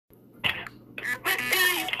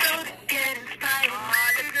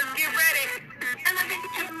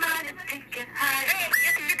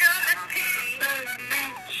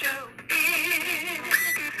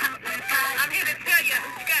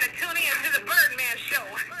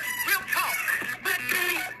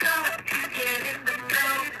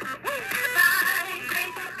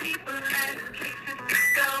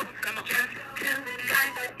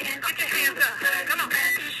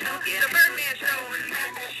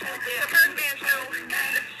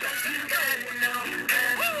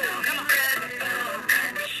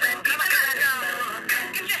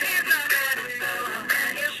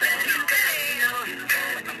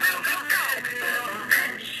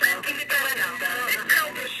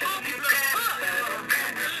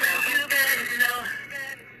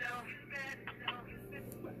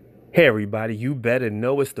Hey everybody, you better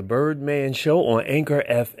know it's the Birdman Show on Anchor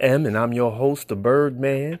FM, and I'm your host, the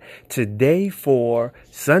Birdman. Today for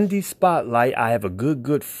Sunday Spotlight, I have a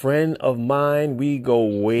good friend of mine. We go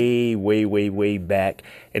way back,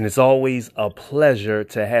 and it's always a pleasure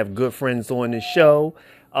to have good friends on the show.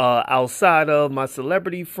 Outside of my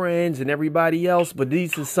celebrity friends and everybody else, but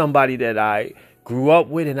this is somebody that I grew up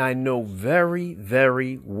with and I know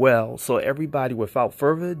very well. So everybody, without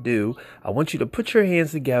further ado, I want you to put your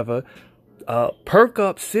hands together, perk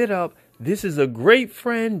up, sit up. This is a great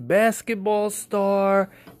friend, basketball star.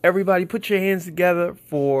 Everybody put your hands together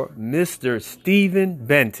for Mr. Stephen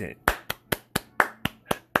Benton.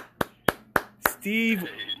 Steve,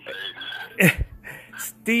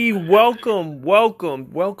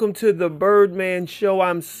 welcome to the Birdman Show.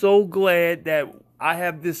 I'm so glad that I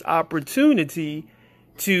have this opportunity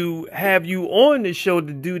to have you on the show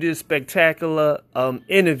to do this spectacular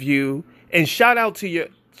interview. And shout out to your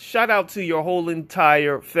whole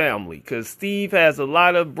entire family, because Steve has a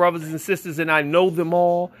lot of brothers and sisters, and I know them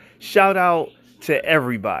all. Shout out to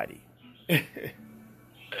everybody. Thanks,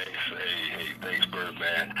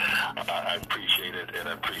 Birdman. I appreciate it, and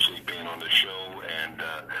I appreciate being on the show. And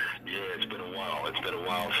it's been a while. It's been a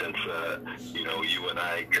while since you and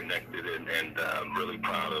I connected, and I'm really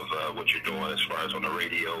proud of what you're doing as far as on the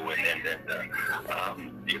radio and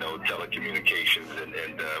telecommunications. And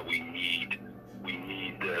we need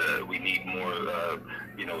more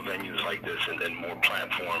venues like this and more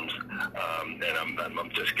platforms. And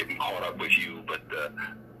I'm just getting caught up with you, but.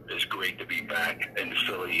 It's great to be back in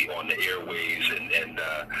Philly on the airways, and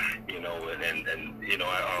I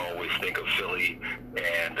always think of Philly,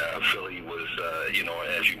 and Philly was,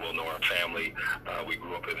 as you well know, our family, we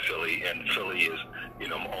grew up in Philly, and Philly is,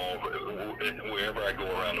 wherever I go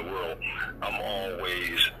around the world, I'm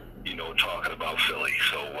always, talking about Philly.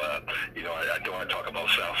 So, I don't want to talk about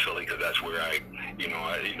South Philly because that's where I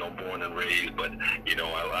born and raised, but, I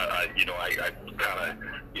kind of,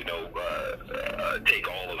 take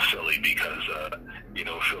all of Philly because,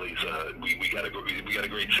 Philly's, we got a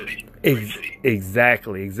great city.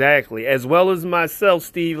 Exactly. As well as myself,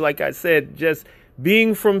 Steve, like I said, just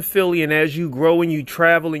being from Philly, and as you grow and you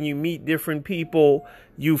travel and you meet different people,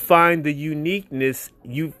 you find the uniqueness.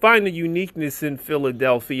 You find the uniqueness in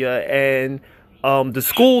Philadelphia, and the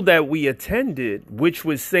school that we attended, which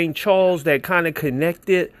was St. Charles, that kind of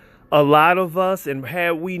connected a lot of us. And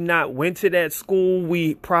had we not went to that school,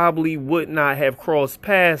 we probably would not have crossed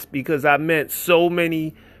paths, because I met so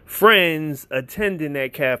many friends attending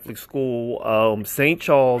that Catholic school, St.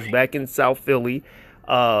 Charles, back in South Philly.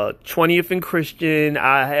 20th and Christian.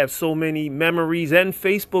 I have so many memories and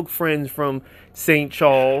Facebook friends from St.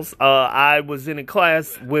 Charles. I was in a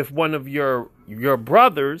class with one of your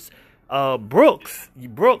brothers, Brooks.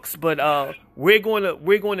 But we're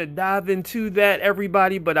going to dive into that,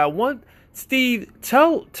 everybody. But I want Steve,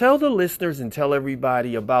 tell the listeners and tell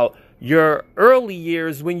everybody about your early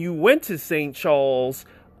years when you went to St. Charles.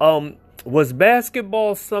 Was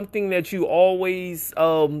basketball something that you always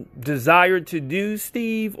desired to do,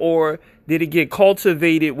 Steve, or did it get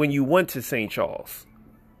cultivated when you went to St. Charles?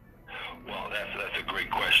 Well, that's a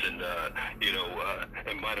great question.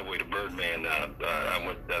 And by the way, the Birdman, I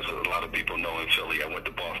went, as a lot of people know in Philly, I went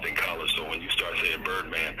to Boston College, so when you start saying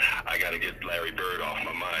Birdman, I got to get Larry Bird off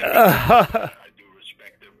my mind. I do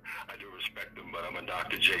respect him, but I'm a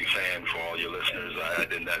Dr. J fan for all your listeners. I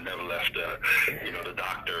never left, the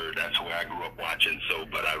doctor. That's where I grew up watching. So,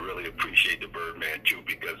 but I really appreciate the Birdman too,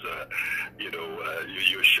 because,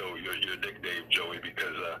 your show, your nickname, Joey,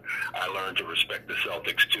 because I learned to respect the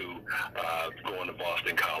Celtics too, going to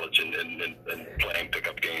Boston College and playing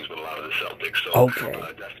pickup games with a lot of the Celtics. So Okay.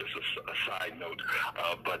 That's just a side note.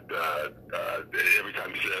 But every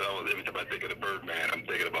time I think of the Birdman, I'm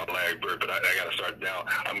thinking about Larry Bird. But I got to start now.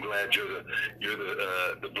 I'm glad you're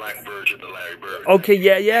the black version of Larry Bird. Okay,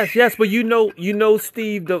 yes. But you know,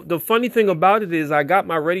 Steve, the funny thing about it is I got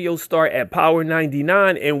my radio start at Power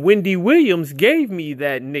 99, and Wendy Williams gave me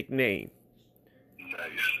that nickname. Nice.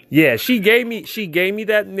 Yeah, she gave me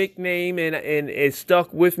that nickname, and it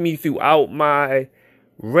stuck with me throughout my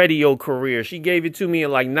radio career. She gave it to me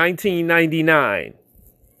in like 1999.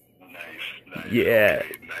 Nice. Yeah.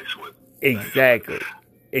 Okay, nice one.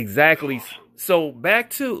 Exactly. So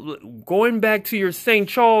going back to your St.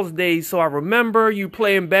 Charles days. So I remember you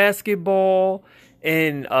playing basketball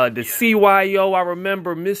and the CYO. I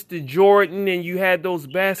remember Mr. Jordan, and you had those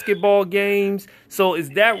basketball games. So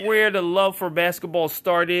is that where the love for basketball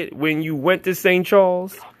started, when you went to St.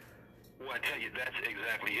 Charles? Well, I tell you, that's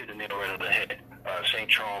exactly hit the nail right on the head. St.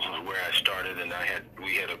 Charles was where I started, and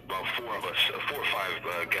we had about four or five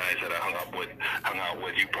guys that I hung out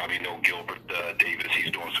with. You probably know Gilbert Davis.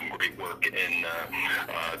 He's doing some great work in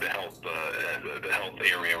the health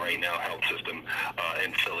area right now, health system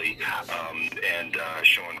in Philly, and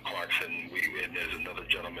Sean Clarkson. And there's another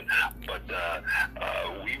gentleman, but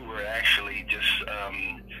we were actually just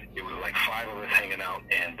it was like five of us hanging out,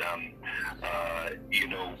 and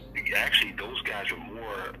actually those guys were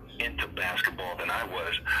more into basketball than I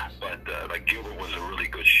was, but like Gilbert was a really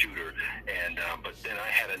good shooter, and but then I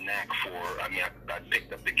had a knack for, I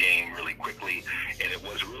picked up the game really quickly, and it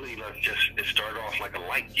was really it started off like a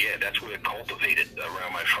light. Yeah, that's where it cultivated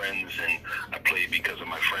around my friends, and I played because of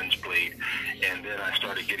my friends played, and then I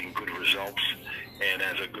started getting good results. And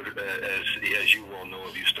as you all know,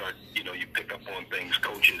 if you start, you pick up on things.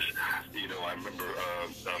 Coaches, I remember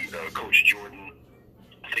Coach Jordan.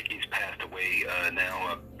 I think he's passed away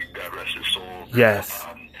now. God rest his soul. Yes.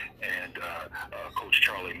 And Coach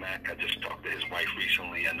Charlie Mack, I just talked to his wife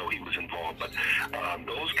recently. I know he was involved, but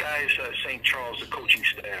those guys, St. Charles, the coaching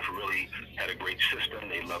staff really had a great system.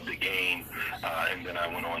 They loved the game, and then I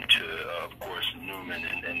went on to, of course, Newman,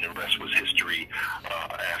 and the rest was history.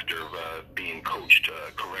 After being coached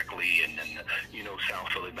correctly, and then South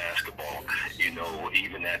Philly basketball,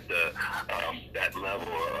 even at that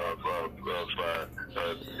level of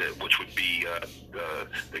which would be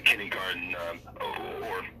the kindergarten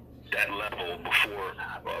or that level before,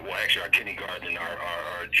 actually our kindergarten and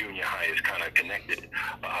our junior high is kind of connected,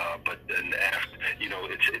 but then after,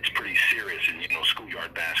 it's pretty serious, and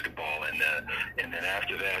schoolyard basketball, and then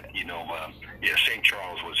after that, St.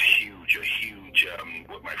 Charles was huge,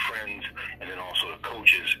 with my friends, and then also the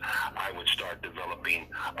coaches. I would start developing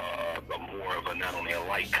more of a, not only a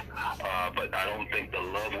like, but I don't think the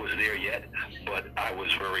love was there yet, but I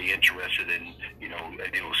was very interested in,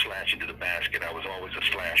 slashing to the basket. I was always a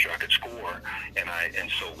slasher. I could score, and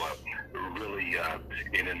so really,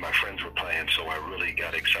 and then my friends were playing, so I really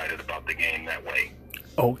got excited about the game that way.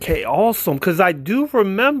 Okay, awesome. Because I do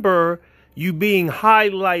remember you being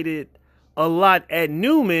highlighted a lot at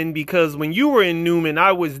Newman, because when you were in Newman,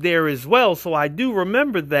 I was there as well. So I do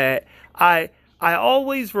remember that. I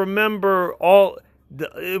always remember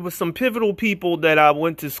it was some pivotal people that I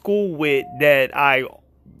went to school with that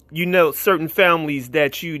certain families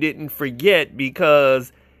that you didn't forget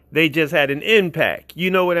because they just had an impact.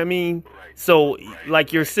 You know what I mean? So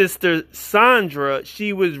like your sister Sandra,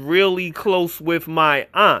 she was really close with my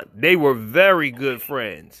aunt. They were very good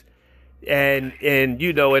friends. And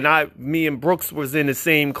me and Brooks was in the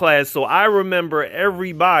same class. So I remember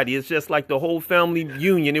everybody. It's just like the whole family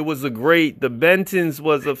union. It was the Bentons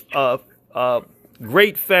was a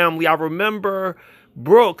great family. I remember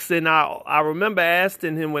Brooks, and I remember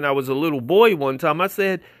asking him when I was a little boy one time, I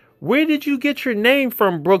said, "Where did you get your name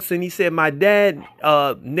from, Brooks?" And he said, "My dad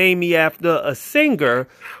named me after a singer,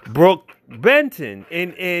 Brooke Benton."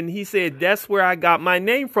 And he said, "That's where I got my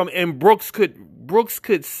name from." And Brooks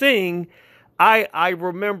could sing. I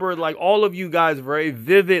remember, like, all of you guys very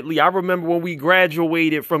vividly. I remember when we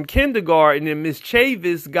graduated from kindergarten and Miss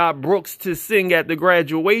Chavis got Brooks to sing at the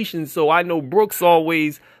graduation. So I know Brooks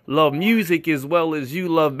always loved music as well as you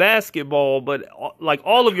love basketball. But like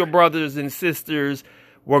all of your brothers and sisters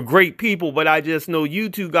were great people. But I just know you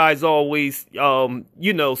two guys always,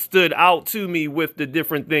 stood out to me with the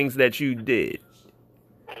different things that you did.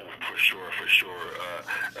 Oh, for sure.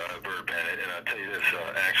 Bert, and I'll tell you this,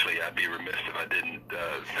 actually, I'd be remiss if I didn't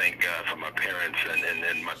thank God for my parents,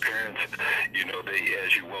 and my parents, they,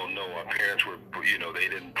 as you well know, our parents were, they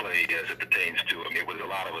didn't play as it pertains to, it was a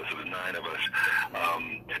lot of us, it was 9 of us,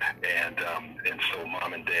 and so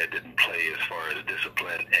mom and dad didn't play as far as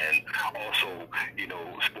discipline, and also,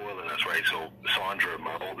 spoiling us, right? So Sandra,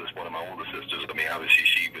 one of my older sisters, obviously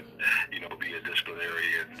she would, be a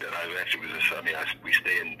disciplinarian, and I actually was we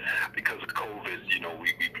stay in, because of COVID,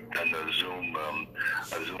 we've done a Zoom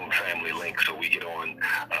family link, so we get on,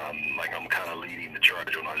 like I'm kind of leading the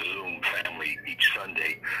charge on our Zoom family each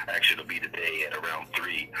Sunday. Actually, it'll be today at around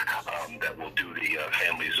 3 that we'll do the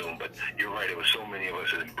family Zoom. But you're right, it was so many of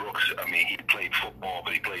us. And Brooks, he played football,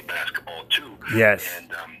 but he played basketball too. Yes.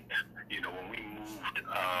 And, when we moved,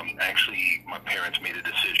 actually, my parents made a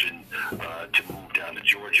decision to move down to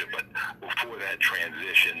Georgia. But before that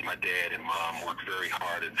transition, my dad and mom worked very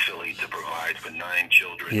hard in Philly to provide for 9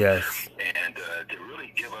 children. Yes. And to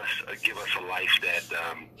really give us a life that,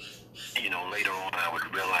 later on I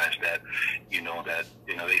would realize that,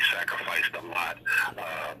 they sacrificed a lot.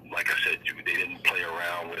 Like I said, they didn't play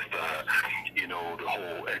around with, the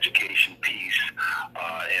whole education piece.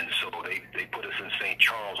 And so they put us in St.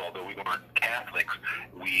 Charles, although we weren't Catholics,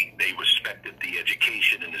 they respected the education.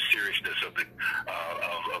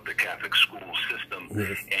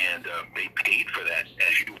 Yes. and they paid for that,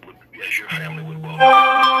 as your family would well. Later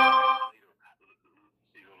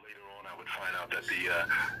on, I would find out that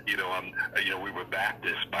we were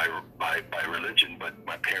Baptist by religion, but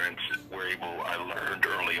my parents were able. I learned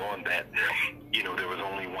early on that, there was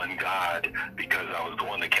only one God because I was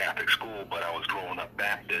going to Catholic school, but I was growing up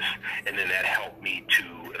Baptist, and then that helped me to.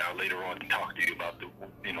 And I'll later on talk to you about the,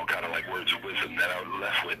 kind of like words of wisdom that I was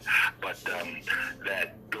left with, but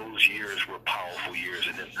that those years were powerful years,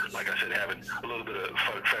 and then, like I said, having a little bit of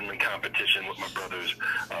friendly competition with my brothers.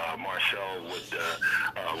 Marcel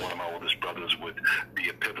one of my oldest brothers would be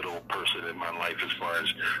a pivotal person in my life as far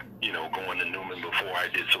as, going to Newman before I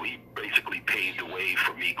did. So he basically paved the way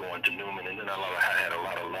for me going to Newman. And then I had a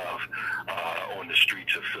lot of love on the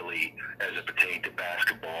streets of Philly as it pertained to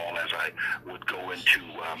basketball as I would go into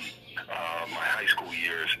my high school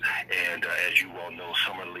years. And as you all know,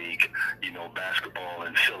 Summer League, basketball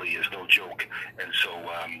in Philly is no joke. And so,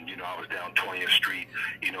 I was down 20th Street,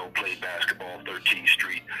 played basketball 13th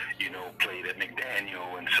Street, played at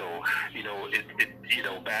McDaniel. And so,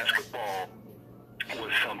 basketball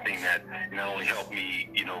was something that not only helped me,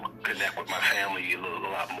 connect with my family a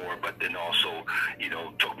lot more, but then also,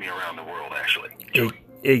 took me around the world, actually.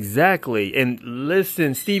 Exactly. And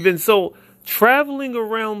listen, Stephen, so traveling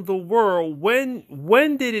around the world,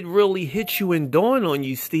 when did it really hit you and dawn on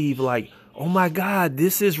you, Steve, like, oh my God,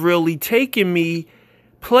 this is really taking me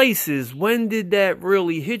places? When did that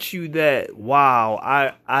really hit you that,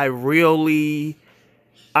 wow, I really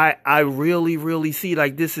see,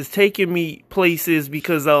 like, this is taking me places?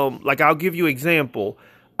 Because, like, I'll give you an example.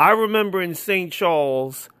 I remember in St.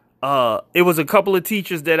 Charles, it was a couple of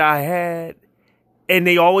teachers that I had, and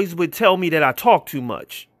they always would tell me that I talk too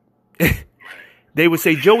much. They would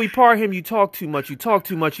say, Joey Parham, you talk too much, you talk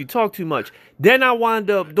too much, you talk too much. Then I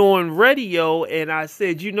wound up doing radio, and I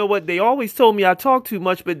said, you know what? They always told me I talk too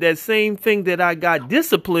much, but that same thing that I got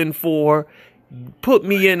disciplined for put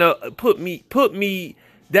me,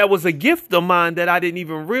 that was a gift of mine that I didn't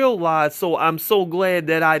even realize. So I'm so glad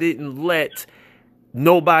that I didn't let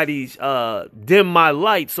nobody dim my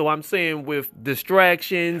light. So I'm saying, with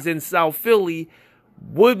distractions in South Philly,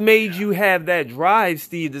 what made you have that drive,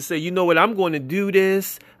 Steve, to say, you know what, I'm going to do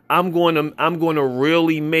this. I'm going to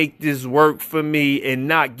really make this work for me and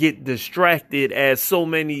not get distracted as so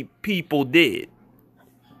many people did?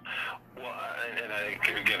 Well,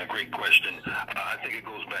 again, a great question. I think it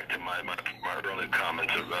goes back to my earlier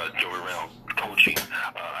comments of Joey around coaching.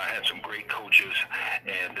 I had some great coaches,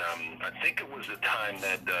 and I think it was the time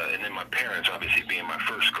that, and then my parents, obviously being my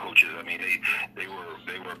first coaches, I mean, they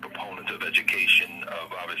were proponents of education,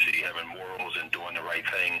 of obviously having morals and doing the right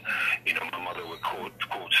thing. My mother would quote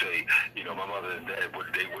say, my mother and dad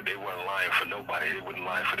they weren't lying for nobody. They wouldn't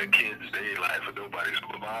lie for their kids. They lied for nobody. So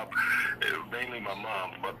my mom, mainly my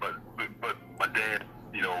mom, but my dad,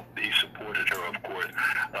 he supported her, of course.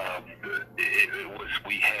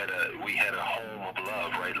 We had a home of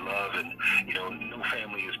love, right? Love, and no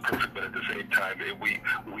family is perfect, but at the same time, we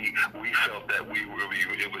felt that it was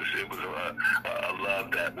a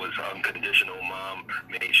love that was unconditional. Mom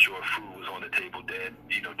made sure food was on the table. Dad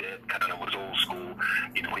kind of was old school.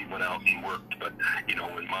 He went out and worked, but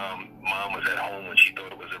when mom was at home when she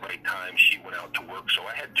thought it was the right time, she went out to work. So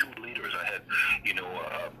I had two leaders. I had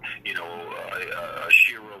a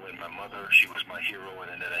hero in my mother. She was my hero,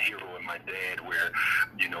 and then a hero in my dad, where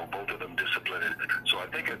both of them disciplined. So I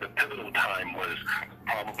think the pivotal time was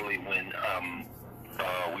probably when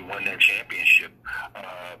we won that championship,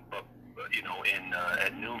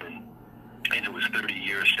 at Newman. And it was 30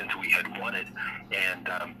 years since we had won it, and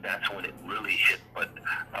that's when it really hit. But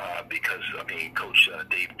because, Coach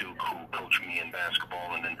Dave Duke, who coached me in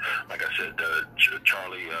basketball, and then, like I said,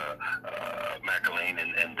 Charlie McElwain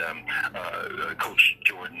and Coach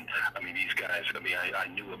Jordan, these guys, I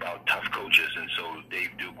knew about tough coaches, and so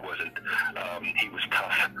Dave Duke wasn't, he was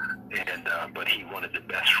tough, and but he wanted the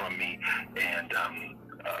best from me, and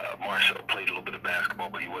Marcel played a little bit of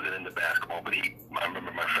basketball, but he wasn't into basketball. But I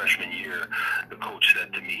remember my freshman year, the coach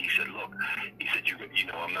said to me, he said, look, he said,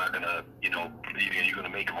 I'm not going to, you're going to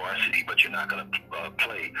make varsity, but you're not going to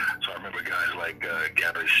play. So I remember guys like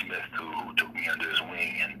Gary Smith, who took me under his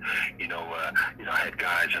wing. And, I had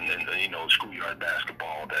guys in schoolyard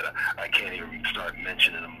basketball that I can't even start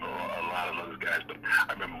mentioning them, a lot of those guys. But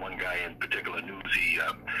I remember one guy in particular, Newsy,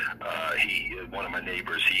 one of my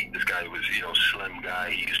neighbors, this guy was, slim guy.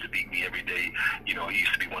 He used to beat me every day. He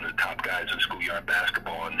used to be one of the top guys in schoolyard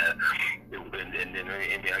basketball. And I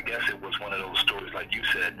guess it was one of those stories, like you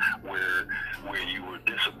said, where you were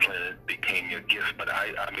disciplined, it became your gift. But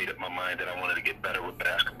I made up my mind that I wanted to get better with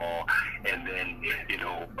basketball. And then,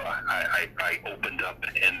 I opened up,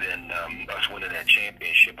 and then us winning that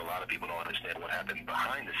championship. A lot of people don't understand what happened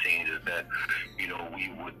behind the scenes is that,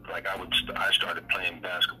 I started playing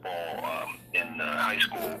basketball in high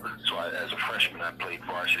school. So as a freshman, I played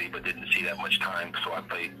varsity, but didn't see that much time. So I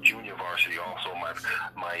played junior varsity also my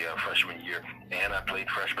freshman year, and I played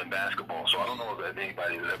freshman basketball. So I don't know if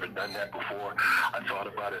anybody has ever done that before. I thought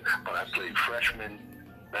about it, but I played freshman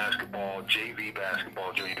basketball, JV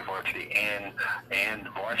basketball, junior varsity, and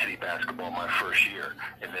varsity basketball my first year.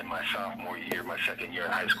 And then my sophomore year, my second year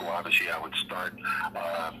in high school, obviously I would start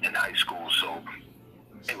in high school. So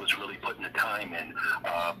it was really putting the time in,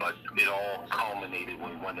 but it all culminated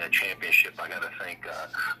when we won that championship. I got to thank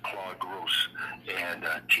Claude Gross and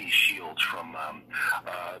T. Shields from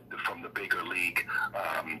the bigger league.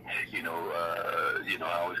 I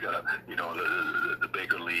always got the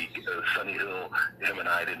bigger league. Sonny Hill, him and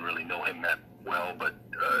I didn't really know him that well, but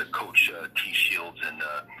Coach T. Shields and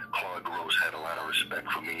Claude Gross had a lot of respect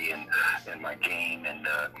for me and my game, and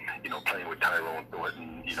playing with Tyrone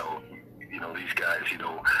Thornton, these guys,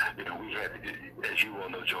 we had, as you all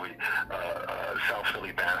know, Joey, South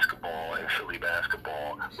Philly basketball and Philly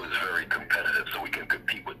basketball was very competitive, so we could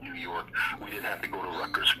compete with New York. We didn't have to go to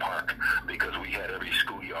Rutgers Park because we had every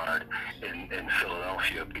schoolyard in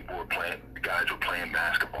Philadelphia. Guys were playing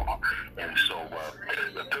basketball. And so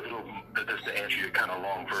the pivotal, just to answer your kind of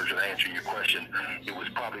long version of answering your question, it was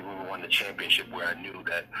probably when we won the championship where I knew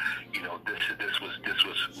that, this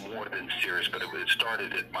was more than serious, but it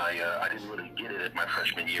started at I didn't really get it at my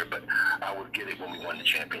freshman year, but I would get it when we won the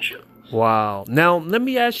championship. Wow. Now, let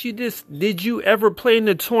me ask you this. Did you ever play in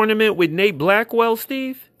the tournament with Nate Blackwell,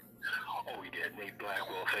 Steve? Oh, we did. Nate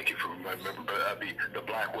Blackwell. Thank you for remembering. The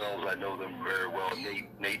Blackwells, I know them very well.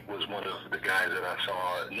 Nate was one of the guys that I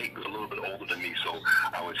saw. Nate was a little bit older than me, so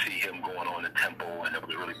I would see him going on to Temple, and I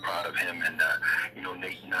was really proud of him. And,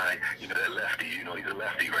 Nate and I, that lefty, he's a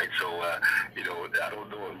lefty, right? So, I don't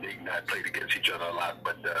know if Nate and I played against each other a lot,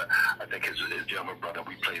 but I think his younger brother,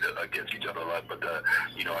 we played against each other a lot. But,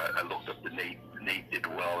 I looked up to Nate. Nate did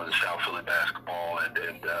well in South Philly basketball and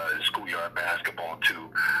schoolyard basketball, too.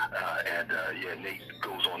 Nate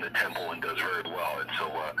goes on to Temple and does very well. And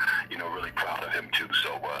so, really proud of him, too.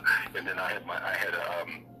 So, and then I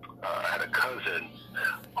had a cousin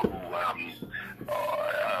who,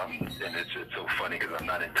 and it's so funny because I'm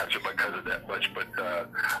not in touch with my cousin that much, but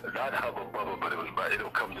not Hubba Bubba, but it'll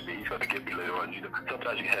come to me. He's going to get me later on.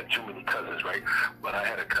 Sometimes you have too many cousins, right? But I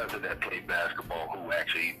had a cousin that played basketball who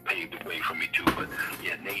actually paved the way for me too. But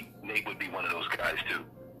yeah, Nate would be one of those guys too.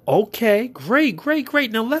 Okay, great.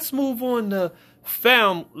 Now let's move on to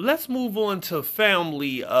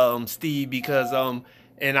family, Steve, because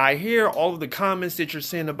and I hear all of the comments that you're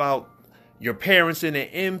saying about your parents and the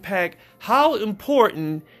impact. How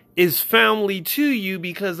important is family to you?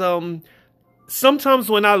 Because sometimes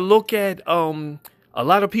when I look at a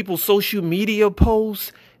lot of people's social media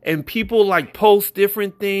posts, and people post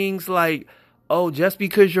different things like, oh, just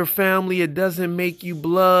because you're family, it doesn't make you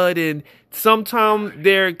blood. And sometimes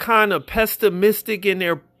they're kind of pessimistic in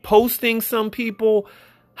their posting, some people.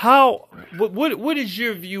 What is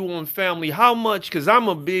your view on family? How much, because I'm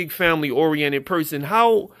a big family oriented person,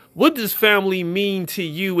 what does family mean to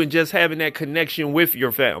you, and just having that connection with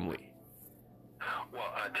your family?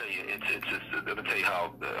 Well, I tell you, let me tell you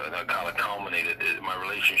how it culminated. My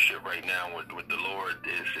relationship right now with the Lord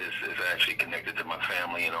is actually connected to my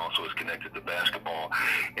family, and also is connected to basketball.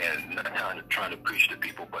 And not trying to preach to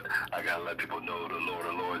people, but I gotta let people know the Lord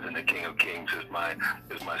of Lords and the King of Kings is my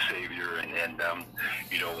Savior. And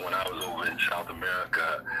when I was over in South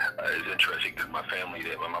America, it's interesting because my family,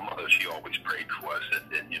 my mother, she always prayed for us,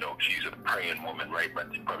 and she's a praying woman, right? But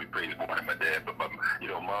she probably prays more than my dad. But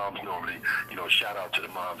moms normally, shout out to the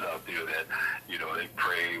moms out there that they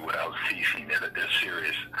pray without ceasing, that they're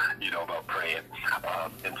serious, about praying.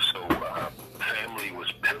 And so family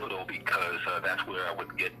was pivotal because that's where I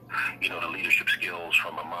would get, the leadership skills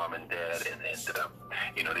from my mom and dad, and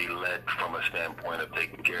they led from a standpoint of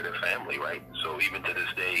taking care of their family, right? So even to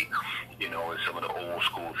this day, it's some of the old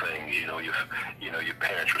school things, your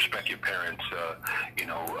parents, respect your parents, in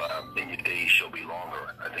your days shall be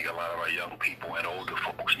longer. I think a lot of our young people and older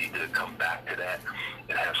folks need to come back to that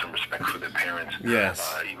and have some respect for their parents. Yes.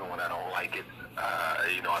 Even when I don't like it.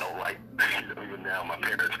 I don't like, even now, my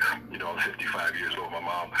parents, I'm 55 years old, my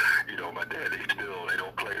mom, my dad, they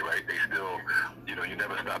don't play, right? They still, you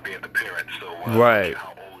never stop being the parent, so right.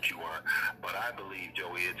 how old you are. But I I believe,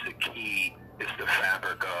 Joey, it's the key. It's the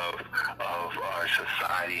fabric of our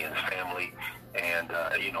society and family. And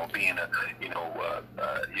being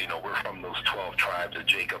we're from those 12 tribes of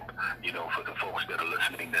Jacob. For the folks that are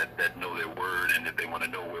listening that know their word, and if they want to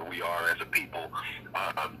know where we are as a people,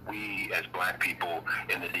 we as black people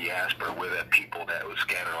in the diaspora, we're that people that was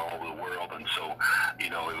scattered all over the world. And so, if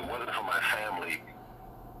it wasn't for my family,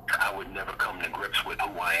 I would never come to grips with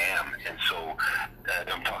who I am. And so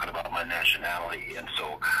I'm talking about my nationality. And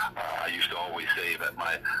so I used to always say that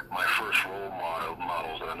my first role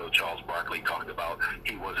models, and I know Charles Barkley talked about,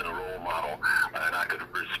 he wasn't a role model, and I could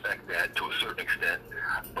respect that to a certain extent.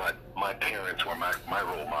 But my parents were my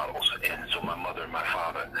role models, and so my mother and my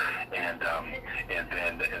father. And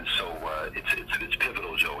so it's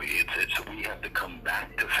pivotal, Joey. It's we have to come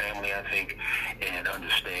back to family, I think, and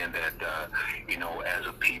understand that as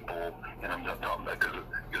a people, and I'm not talking about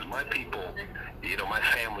because my people, my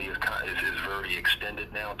family is very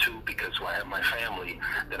extended now too, because I have my family,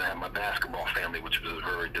 then I have my basketball family, which was a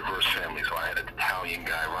very diverse family. So I had an Italian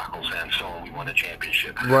guy, Rocco Sansone, we won a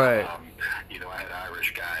championship. Right. I had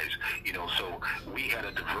Irish guys, so we had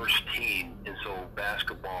a diverse team, and so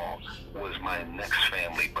basketball was my next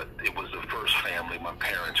family, but it was the first family, my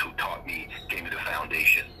parents, who gave me the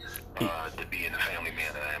foundation to be in the family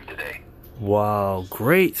man that I am today. Wow,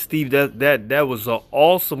 great, Steve. That was an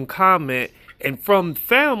awesome comment. And from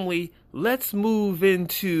family, let's move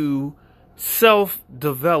into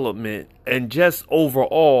self-development and just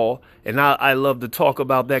overall. And I love to talk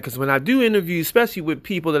about that, because when I do interviews, especially with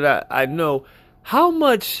people that I know, how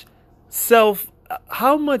much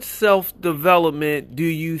self-development do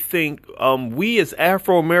you think we as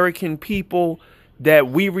Afro-American people that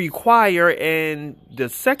we require? And the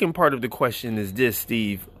second part of the question is this,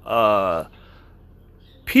 Steve.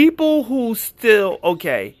 People who still,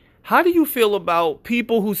 how do you feel about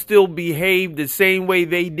people who still behave the same way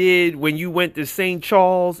they did when you went to St.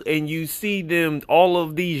 Charles, and you see them all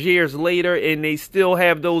of these years later and they still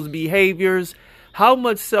have those behaviors? How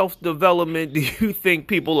much self-development do you think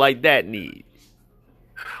people like that need?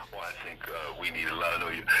 Well, I think we need a lot of,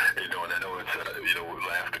 and I know it's,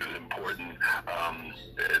 laughter is important,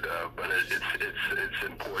 but it's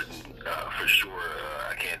important for sure.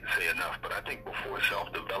 I can't say enough, but I think before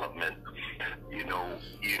self-development, you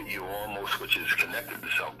almost, which is connected to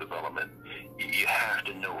self-development, you have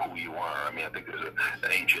to know who you are. I mean, I think there's an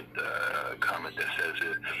ancient comment that says,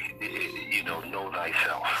 know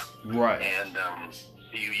thyself. Right. And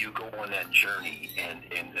you go on that journey, and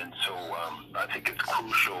so I think it's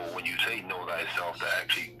crucial when you say know thyself that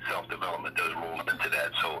actually self-development does roll into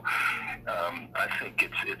that. So I think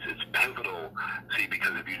it's pivotal,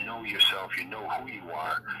 because if you know yourself, you know who you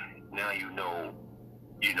are, now you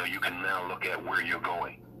can now look at where you're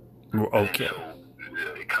going. Okay. And so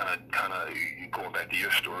kind of going back to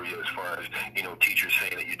your story as far as teachers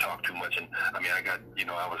saying that you talk too much, and I mean I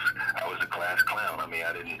was a class clown. I mean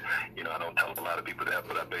I didn't I don't tell a lot of people that,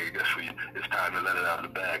 but I guess it's time to let it out of the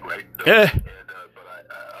bag, right? So, but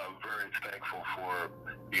I'm very thankful for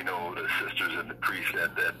the sisters and the priests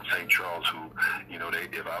at St. Charles who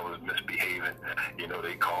if I was misbehaving,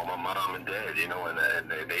 they call my mom and dad, and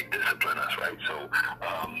they discipline us, right? So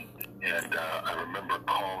I remember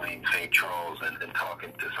calling St. Charles and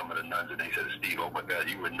talking to some of the nuns, and they said, Steve, oh my God,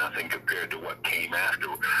 you were nothing compared to what came after.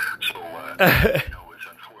 So, it's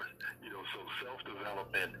unfortunate, so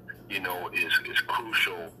self-development, is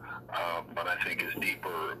crucial, but I think it's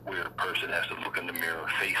deeper, where a person has to look in the mirror,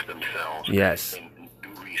 face themselves, yes, and do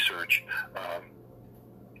research.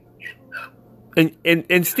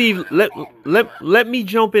 And Steve, let me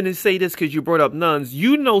jump in and say this, because you brought up nuns.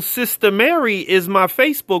 Sister Mary is my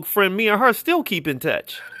Facebook friend. Me and her still keep in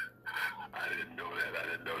touch. I didn't know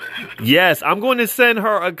that, Sister. Yes, I'm going to send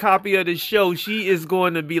her a copy of the show. She is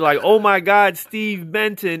going to be like, oh my God, Steve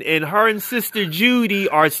Benton, and her and Sister Judy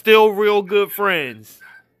are still real good friends.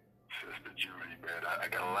 Sister Judy, man, I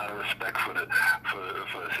got a lot of respect for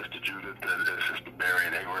Sister Judith and Sister Mary.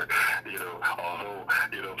 They were, although,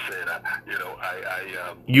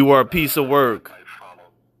 you are a piece of work. I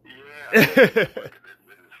follow. Yeah. As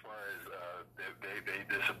far as they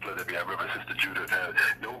disciplined me, I remember Sister Judith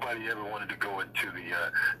nobody ever wanted to go into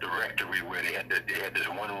the rectory where they had this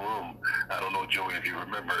one room. I don't know, Joey, if you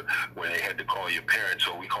remember, where they had to call your parents.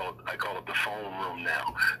 So I call it the phone room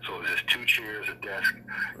now. So there's just 2 chairs, a desk,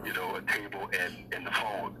 a table, and the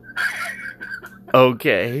phone.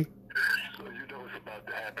 Okay. So it's about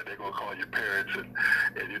to happen. They're gonna call your parents, and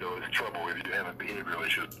it's trouble if you have behavioral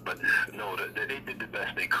issues. But no, they did the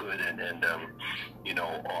best they could, and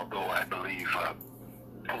although I believe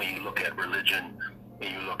when you look at religion,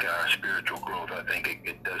 and you look at our spiritual growth, I think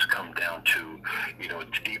it does come down to,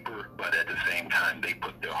 it's deeper, but at the same time, they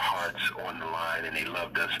put their hearts on the line, and they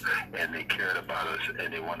loved us, and they cared about us,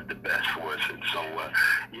 and they wanted the best for us. And so,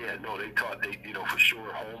 for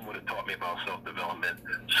sure, home would have taught me about self-development.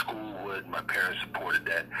 School would. My parents supported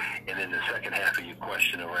that. And then the second half of your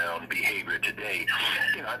question around behavior today,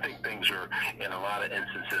 I think things are, in a lot of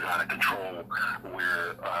instances, out of control,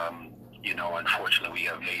 where, unfortunately, we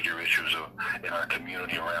have major issues in our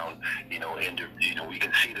community around, we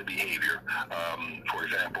can see the behavior. For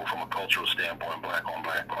example, from a cultural standpoint,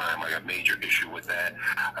 black-on-black crime, I got major issue with that.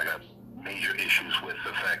 I got major issues with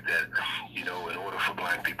the fact that, in order for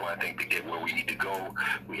black people, I think, to get where we need to go,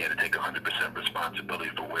 we had to take 100%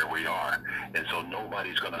 responsibility for where we are. And so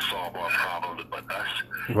nobody's going to solve our problems but us.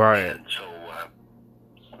 Right. And so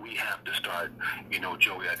we have to start,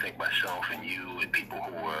 Joey, I think myself and you and people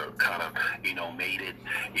who are kind of, made it,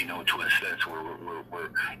 to a sense where we're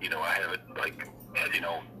I have it like,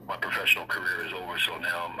 my professional career is over, so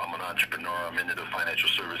now I'm an entrepreneur. I'm into the financial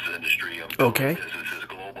services industry. I'm building businesses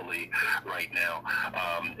globally right now,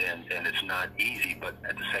 and it's not easy, but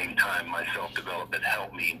at the same time, my self-development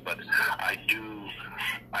helped me. But I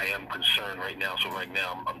am concerned right now. So right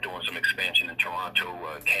now, I'm doing some expansion in Toronto,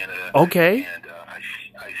 Canada. Okay. And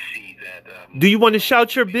I see that. Do you want to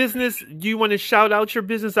shout your business? Do you want to shout out your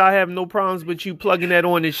business? I have no problems with you plugging that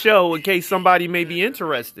on the show in case somebody may be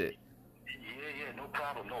interested. Yeah, no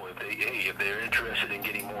problem. No, if they're interested in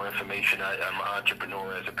getting more information, I'm an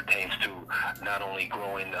entrepreneur as it pertains to not only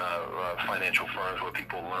growing financial firms where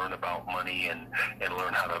people learn about money and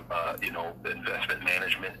learn how to, investment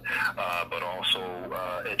management, but also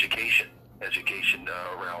education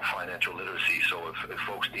around financial literacy. So if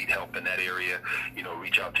folks need help in that area,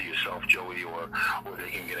 reach out to yourself, Joey, or they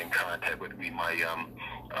can get in contact with me. My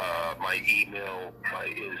email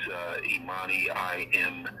is Imani,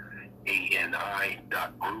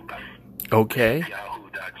 IMANI.group. Okay.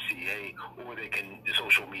 Yahoo.ca, or they can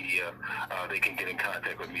social media. They can get in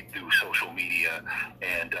contact with me through social media,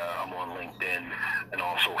 and I'm on LinkedIn and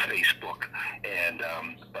also Facebook. And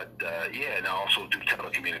and I also do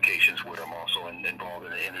telecommunications, where I'm also involved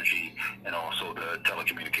in the energy and also the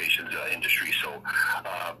telecommunications industry. So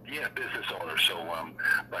business owner. So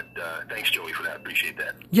thanks, Joey, for that. Appreciate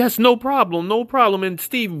that. Yes, no problem. And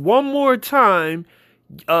Steve, one more time,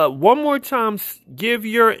 give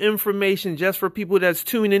your information just for people that's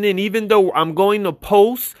tuning in. Even though I'm going to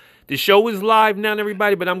post, the show is live now,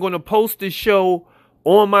 everybody, but I'm going to post the show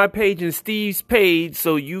on my page and Steve's page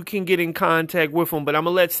so you can get in contact with him. But I'm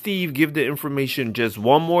going to let Steve give the information just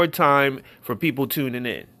one more time for people tuning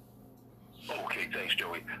in. Okay, thanks,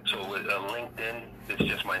 Joey. So with LinkedIn, it's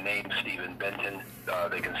just my name, Stephen Benton.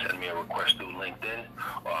 They can send me a request through LinkedIn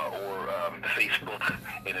or Facebook,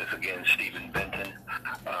 and it's again Stephen Benton.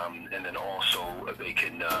 And then also they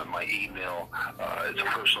can my email. It's a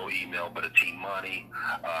personal email, but it's Imani.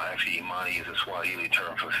 Actually, Imani is a Swahili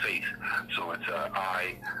term for faith, so it's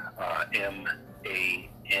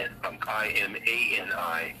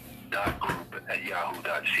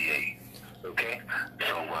IMANI.group@yahoo.ca. Okay,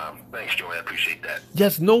 so thanks, Joey. I appreciate that.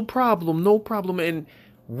 Yes, no problem. And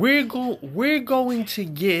we're going to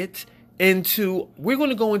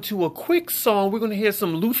go into a quick song. We're going to hear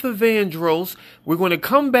some Luther Vandross. We're going to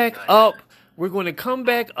come back up. We're going to come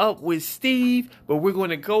back up with Steve, but we're going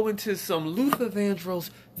to go into some Luther Vandross.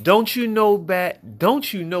 Don't you know that?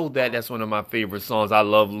 Don't you know that? That's one of my favorite songs. I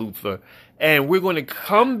love Luther. And we're going to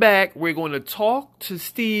come back. We're going to talk to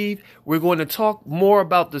Steve. We're going to talk more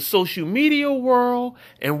about the social media world.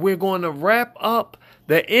 And we're going to wrap up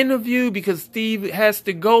the interview because Steve has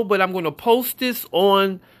to go. But I'm going to post this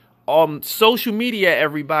on social media,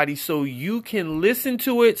 everybody, so you can listen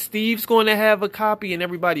to it. Steve's going to have a copy. And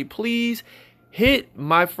everybody, please hit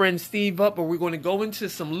my friend Steve up. But we're going to go into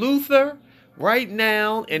some Luther right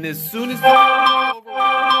now. And as soon as it's over, we're going to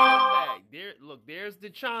come back. There's the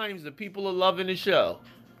chimes. The people are loving the show.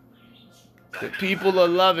 The people are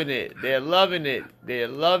loving it. They're loving it.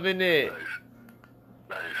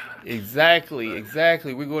 Exactly.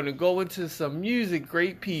 We're going to go into some music,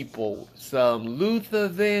 great people. Some Luther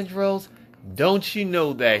Vandross. Don't you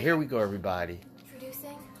know that? Here we go, everybody.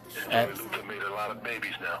 Luther made a lot of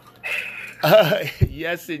babies now.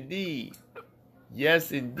 Yes, indeed.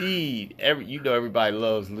 Everybody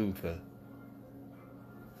loves Luther.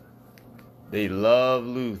 They love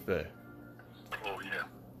Luther. Oh, yeah.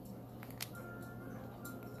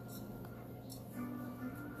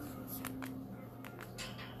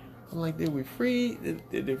 I'm like, did we freeze?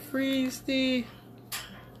 Did it freeze, Steve?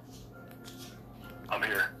 I'm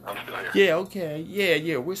here. I'm still here. Yeah, okay.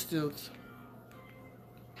 Yeah, we're still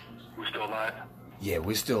live? Yeah,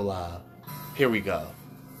 we're still live. Here we go.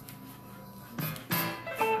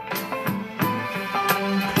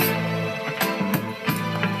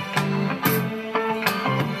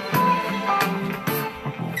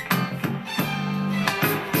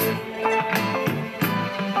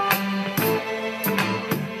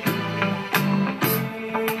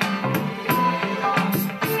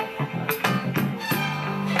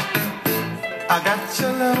 I got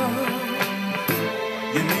your love.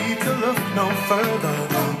 You need to look no further.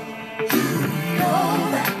 You know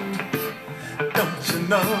that. Don't you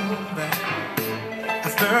know that?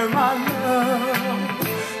 After my love,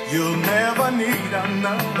 you'll never need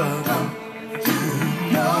another. You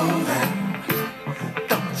know that.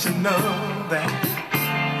 Don't you know that?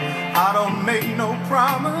 I don't make no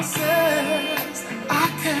promises I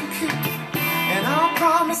can't keep. And I'll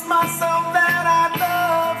promise myself that I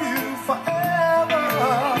love you forever.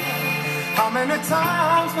 How many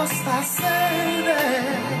times must I say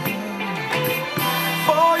that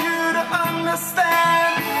for you to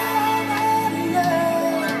understand?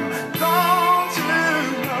 Yeah, don't you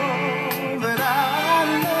know that I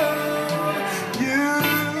love you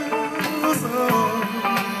so?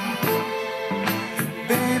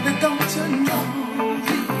 Baby, don't you know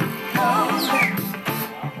that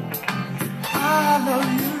I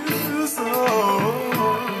love you so?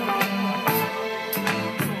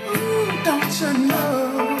 Don't you know?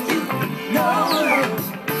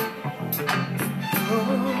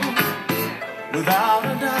 Without a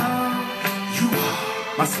doubt, you are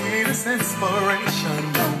my sweetest inspiration.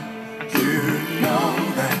 You know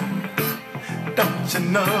that. Don't you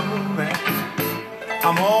know that?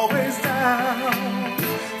 I'm always down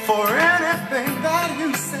for anything that you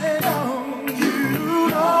say. Oh, you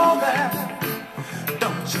know that.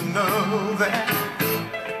 Don't you know that?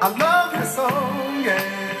 I love you so, yeah.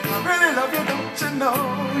 I really love you, don't you know,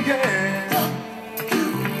 yeah. You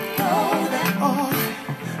know that, oh,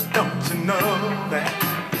 don't you know that?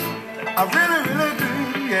 I really, really do,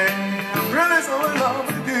 yeah. I'm really so in love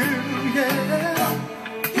with you, yeah.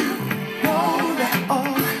 You know that,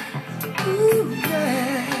 oh, ooh,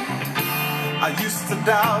 yeah. I used to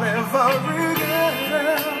doubt every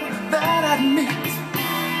girl that I'd meet.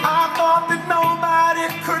 I thought that nobody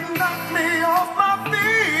could knock me off my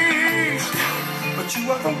feet. But you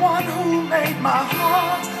are the one who made my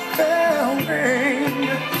heart feel ring.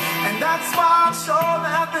 And that's why I'm sure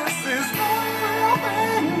that this is the real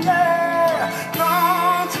thing, yeah.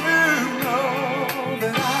 Don't you know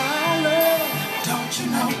that I love? Don't you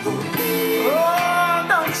know who me? Oh,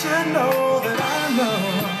 don't you know that I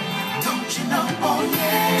love? Don't you know, oh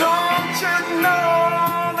yeah. Don't you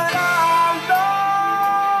know that I love?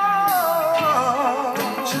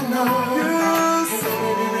 Don't you know you so?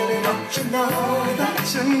 Don't you know? Don't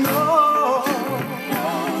you know?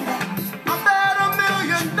 I bet $1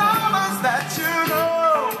 million that you know.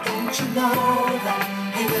 Don't you know that?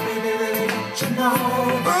 Hey baby, baby, don't you know?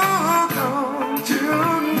 Oh, don't you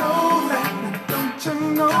know that? Don't you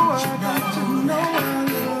know? Don't you know?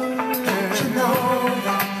 Don't you know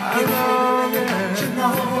that? I love you. Don't you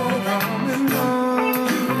know that?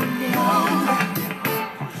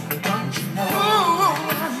 Don't you know? Oh,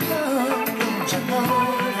 I love. Don't you know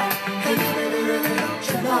that? Hey baby, baby, don't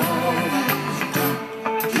you know that?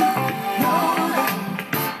 Don't you know that?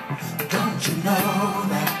 Don't you know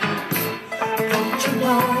that?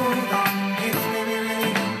 Hey baby,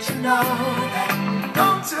 don't you know that?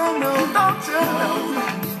 Don't you know? Don't you know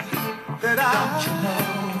that? Don't you know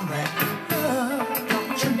that?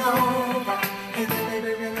 Don't you know that? Hey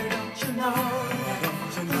baby, don't you know that?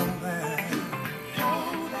 Don't you know that?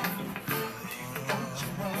 Don't you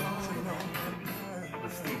know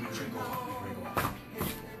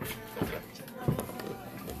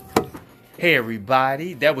Hey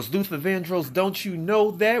everybody, that was Luther Vandross. Don't you know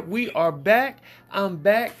that? We are back. I'm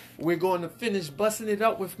back. We're going to finish busting it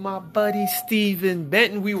up with my buddy Stephen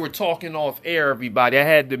Benton. We were talking off air, everybody. I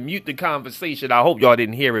had to mute the conversation. I hope y'all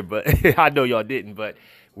didn't hear it, but I know y'all didn't. But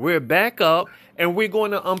we're back up, and we're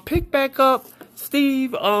going to pick back up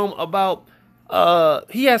Steve about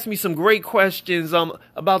he asked me some great questions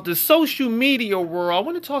about the social media world. I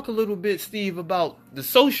want to talk a little bit, Steve, about the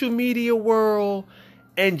social media world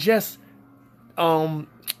and just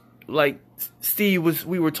like Steve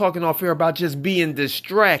we were talking off here about just being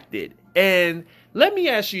distracted. And let me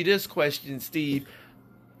ask you this question, Steve.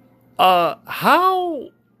 How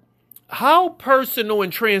personal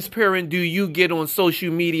and transparent do you get on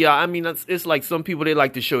social media? I mean, it's like some people, they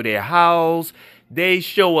like to show their house. They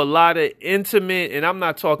show a lot of intimate, and I'm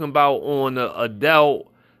not talking about on an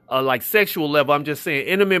adult, like sexual level. I'm just saying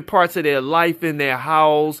intimate parts of their life in their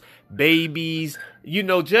house, babies,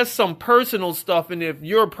 just some personal stuff. And if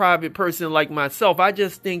you're a private person like myself, I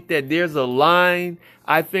just think that there's a line,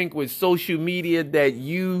 I think, with social media that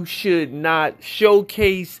you should not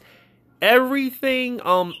showcase everything.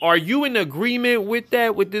 Are you in agreement with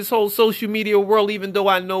that, with this whole social media world? Even though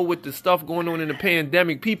I know with the stuff going on in the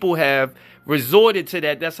pandemic, people have resorted to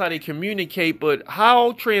that. That's how they communicate. But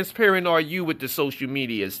how transparent are you with the social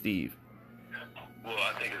media, Steve? Well,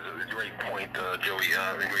 I think it's a great point, Joey.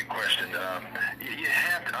 A great question. You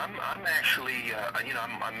have to. I'm actually,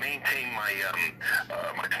 I maintain my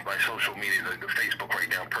my social media, the Facebook right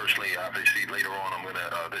now. Personally, obviously, later on, I'm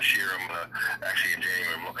gonna this year, I'm gonna actually in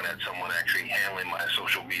January, I'm looking at someone actually handling my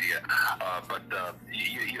social media. But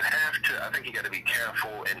you have to. I think you got to be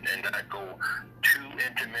careful and not go too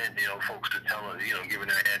intimate. Folks to tell them, giving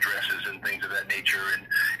their addresses and things of that nature. And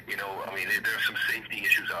I mean, there are some safety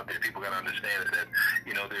issues out there. People got to understand that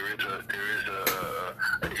there is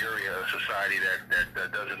an area of society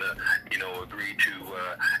that doesn't agree to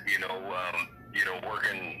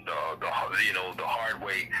working the hard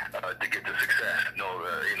way to get to success.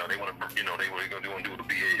 They want to do the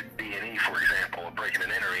B&E, for example, or breaking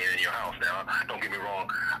and entering in your house. Now, don't get me wrong.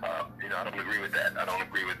 I don't agree with that. I don't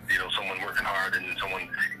agree with someone working hard and someone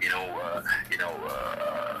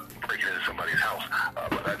breaking into somebody's house.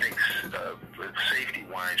 But I think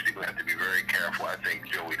safety-wise, people have to be very careful. I think,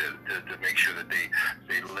 Joey, to make sure that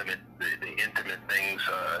they limit the intimate things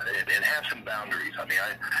and have some boundaries. I mean,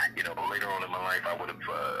 later on in my life, I would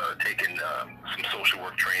have taken some social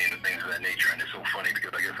work training and things of that nature. And it's so funny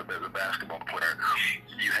because I guess as a basketball player,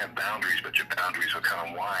 you have boundaries, but your boundaries are kind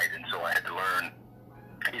of wide. And so I had to learn,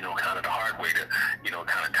 kind of the hard way to,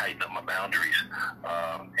 kind of tighten up my boundaries.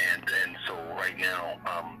 And so right now,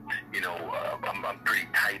 I'm pretty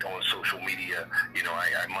tight on social media.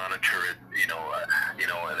 I monitor it, you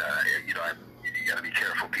got to be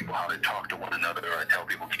careful, people, how they talk to one another. I tell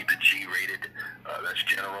people keep it G-rated. That's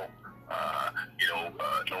general.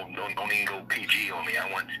 Don't even go PG on me.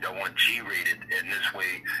 I want G-rated, and this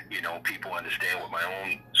way, people understand with my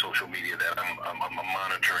own social media that I'm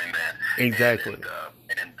monitoring that. Exactly.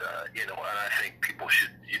 And I think people should,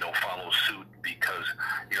 follow suit because,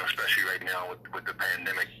 especially right now with the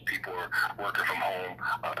pandemic, people are working from home.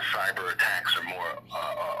 Cyber attacks are more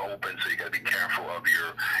open, so you got to be careful of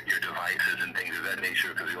your devices and things of that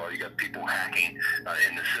nature because you got people hacking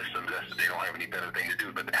in the systems. They don't have any better thing to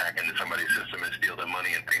do but to hack into somebody's system and steal their money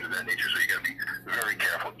and things of that nature. So you got to be very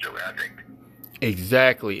careful, Joey, I think.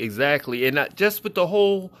 Exactly. And just with the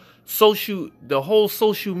whole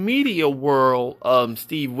social media world,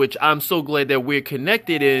 Steve, which I'm so glad that we're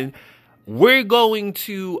connected in. We're going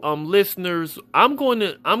to listeners. I'm going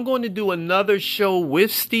to do another show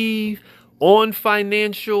with Steve on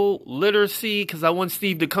financial literacy because I want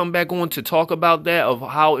Steve to come back on to talk about that, of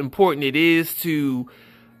how important it is to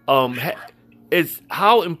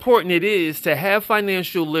how important it is to have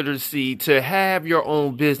financial literacy, to have your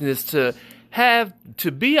own business, to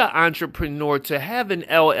be an entrepreneur, to have an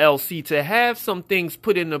LLC, to have some things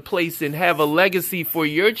put into place and have a legacy for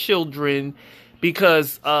your children.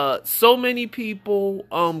 Because so many people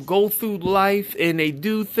go through life and they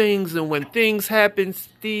do things, and when things happen,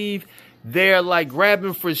 Steve, they're like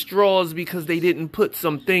grabbing for straws because they didn't put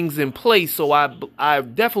some things in place. So I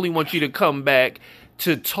definitely want you to come back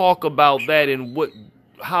to talk about that and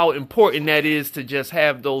how important that is to just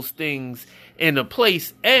have those things in a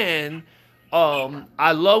place. And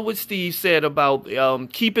I love what Steve said about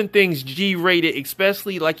keeping things G-rated,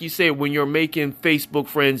 especially like you said, when you're making Facebook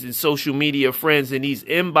friends and social media friends and these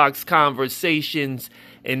inbox conversations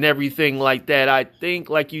and everything like that. I think,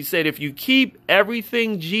 like you said, if you keep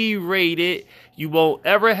everything G-rated, you won't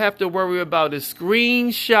ever have to worry about a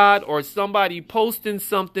screenshot or somebody posting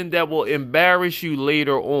something that will embarrass you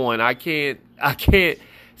later on. I can't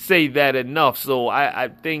say that enough. So I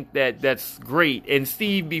think that's great. And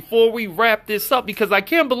Steve, before we wrap this up, because I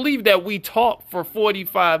can't believe that we talked for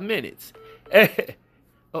 45 minutes.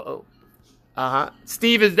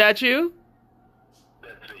 Steve, is that you?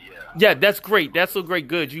 Yeah, that's great. That's so great.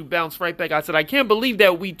 Good. You bounced right back. I said, I can't believe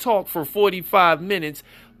that we talked for 45 minutes.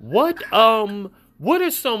 What are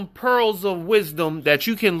some pearls of wisdom that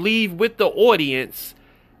you can leave with the audience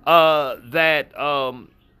that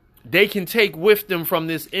they can take with them from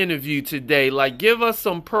this interview today? Like, give us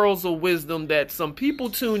some pearls of wisdom that some people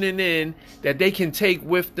tuning in that they can take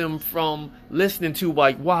with them from listening to,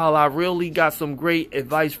 like, wow, I really got some great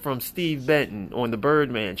advice from Steve Benton on the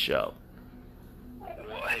Birdman Show.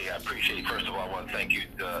 Well, Well, hey, I appreciate. First of all, I want to thank you,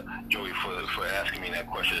 Joey, for asking me that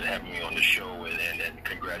question and having me on the show, and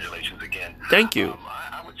congratulations again. Thank you.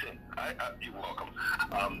 I would say, you're welcome.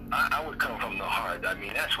 I would come from the heart. I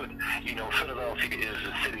mean, that's what, Philadelphia is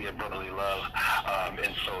the city of brotherly love,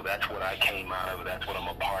 and so that's what I came out of. That's what I'm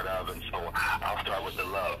a part of, and so I'll start with the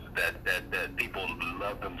love that people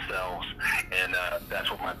love themselves, and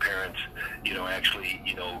that's what my parents, actually,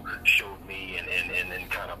 showed me and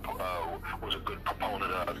kind of was a good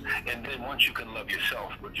proponent of. And then once you can love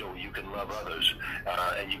yourself, Joe, you can love others,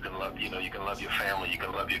 and you can love, you can love your family, you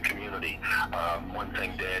can love your community. One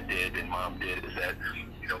thing Dad did and Mom did is that,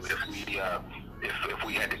 if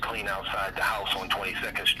we had to clean outside the house on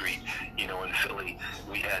 22nd Street, in Philly,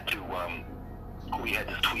 we had to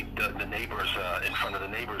sweep the neighbors in front of the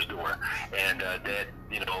neighbor's door. And Dad,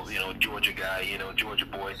 Georgia guy, Georgia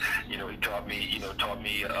boy, he taught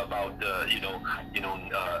me about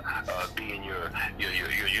being your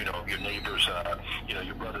neighbor's,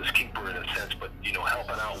 your brother's keeper in a sense, but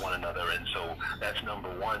helping out one another. And so that's number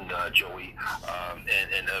one, Joey,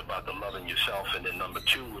 and about the loving yourself. And then number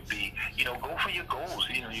two would be, go for your goals,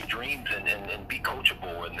 your dreams, and be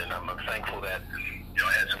coachable. And then I'm thankful that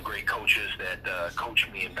I had some great coaches that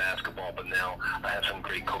coached me in basketball, but now I have some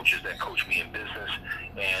great coaches that coach me in business.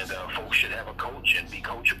 And folks should have a coach and be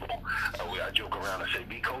coachable. I joke around and say,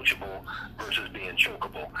 be coachable versus being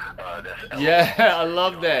chokeable. I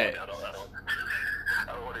love that. I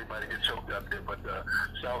don't want anybody to get choked up there, but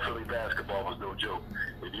South Philly basketball was no joke.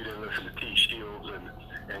 If you didn't listen to T. Shields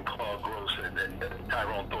and Claude Gross and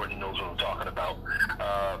Tyrone Thornton knows what I'm talking about.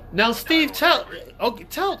 Now, Steve, tell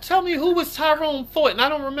me, who was Tyrone Thornton? I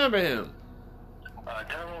don't remember him.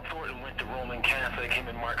 Tyrone Thornton went to Roman Catholic, him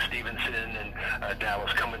and Mark Stevenson and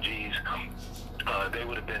Dallas Cummings. They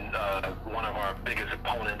would have been one of our biggest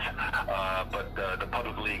opponents, but the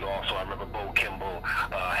public league also. I remember Bo Kimball,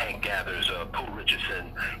 Hank Gathers, Pooh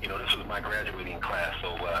Richardson. This was my graduating class.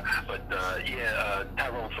 So,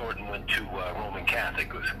 Tyrone Thornton went to Roman Catholic.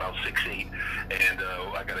 It was about 6'8", and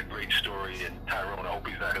I got a great story. And Tyrone, I hope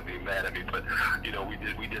he's not going to be mad at me, but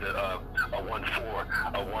we did a 1-4,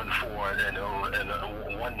 and a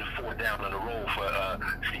 1-4 down on the roll for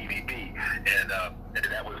Stevie B, and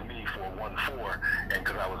that was me for a 1-4. And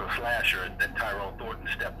because I was a flasher, and then Tyrone Thornton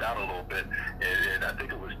stepped out a little bit, and I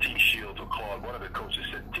think it was T. Shields or Claude. One of the coaches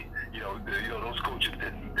said, those coaches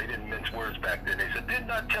didn't mince words back then. They said, didn't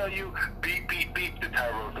I tell you, beep, beep, beep, to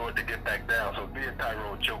Tyrone Thornton to get back down? So me and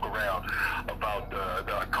Tyrone joke around about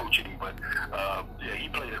the coaching, but he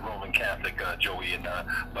played at Roman Catholic, Joey, and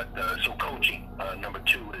so coaching. Number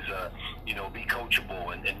two is be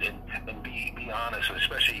coachable and be honest,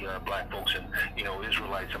 especially black folks and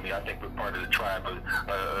Israelites. I mean, I think we're part of the tribe of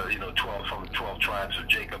 12 from the 12 tribes of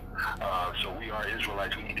Jacob. So we are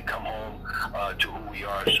Israelites. We need to come home to who we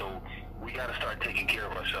are. So we got to start taking care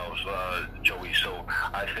of ourselves, Joey. So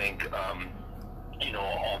I think.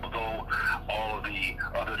 Although all of the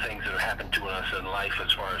other things that have happened to us in life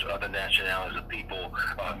as far as other nationalities of people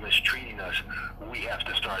mistreating us, we have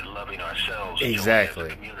to start loving ourselves exactly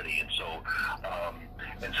as a community. And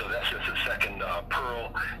so that's just a second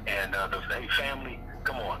pearl. And the family,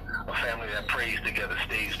 come on, a family that prays together,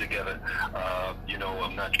 stays together.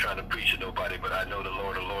 I'm not trying to preach to nobody, but I know the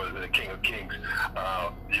Lord of Lords and the King of Kings.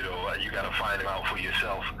 You got to find him out for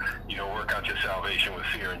yourself. Work out your salvation with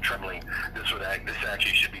fear and trembling. This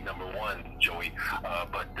actually should be number one, Joey.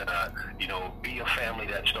 But be a family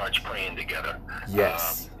that starts praying together.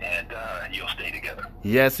 Yes. And you'll stay together.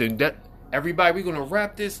 Yes, and everybody, we're going to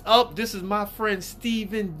wrap this up. This is my friend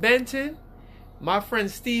Stephen Benton.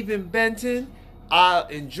 I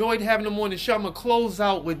enjoyed having him on the show. I'm going to close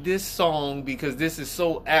out with this song because this is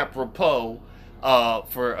so apropos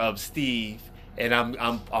for Steve. And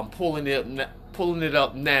I'm pulling it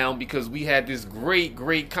up now because we had this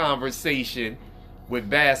great conversation with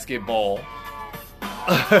basketball.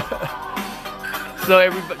 So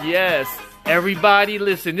everybody,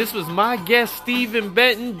 listen, this was my guest, Stephen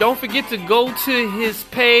Benton. Don't forget to go to his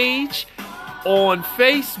page on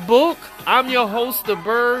Facebook. I'm your host, The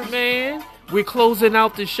Birdman. We're closing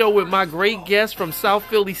out the show with my great guest from South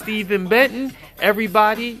Philly, Stephen Benton.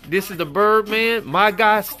 Everybody, this is The Birdman. My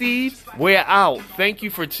guy, Steve. We're out. Thank you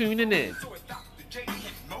for tuning in.